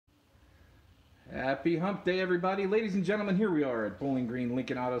Happy Hump Day, everybody. Ladies and gentlemen, here we are at Bowling Green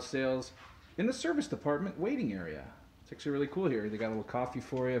Lincoln Auto Sales in the service department waiting area. It's actually really cool here. They got a little coffee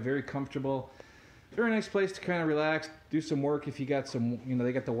for you, very comfortable. Very nice place to kind of relax, do some work if you got some,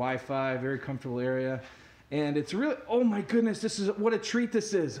 they got the Wi-Fi, very comfortable area. And it's really, oh my goodness, this is, what a treat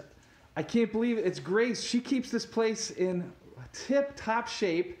this is. I can't believe it. It's Grace. She keeps this place in tip-top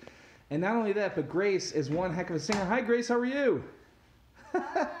shape. And not only that, but Grace is one heck of a singer. Hi, Grace, how are you?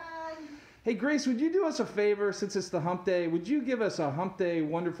 Hi. Hey, Grace, would you do us a favor since it's the Hump Day? Would you give us a Hump Day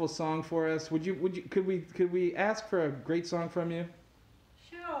wonderful song for us? Could we ask for a great song from you?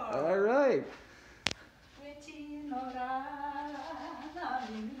 Sure. All right. 외치노라 나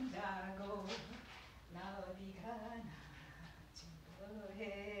믿는다고 나 어디 가나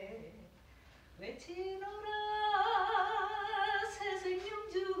증거해 외치노라 새 생명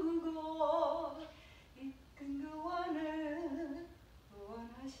주고 이끈 구원을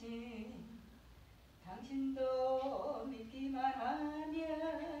구원하신 당신도 믿기만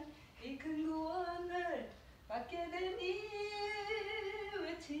하면 이 큰 구원을 받게 되니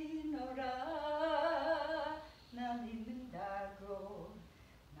외치노라 나 믿는다고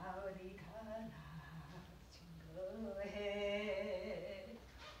나 어디 가나 증거해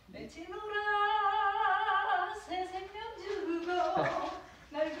외치노라 새 생명 주고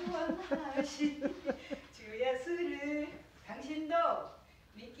날 구원하신 주 예수를 당신도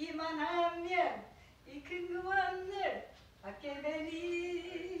믿기만 하면 이 큰 구원을 받게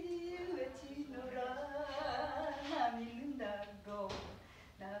되니 외치노라 나 믿는다고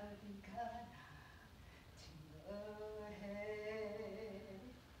나 어디 가나 증거해.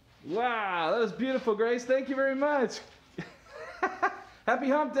 Wow, that was beautiful, Grace. Thank you very much. Happy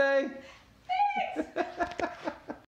Hump Day. Thanks.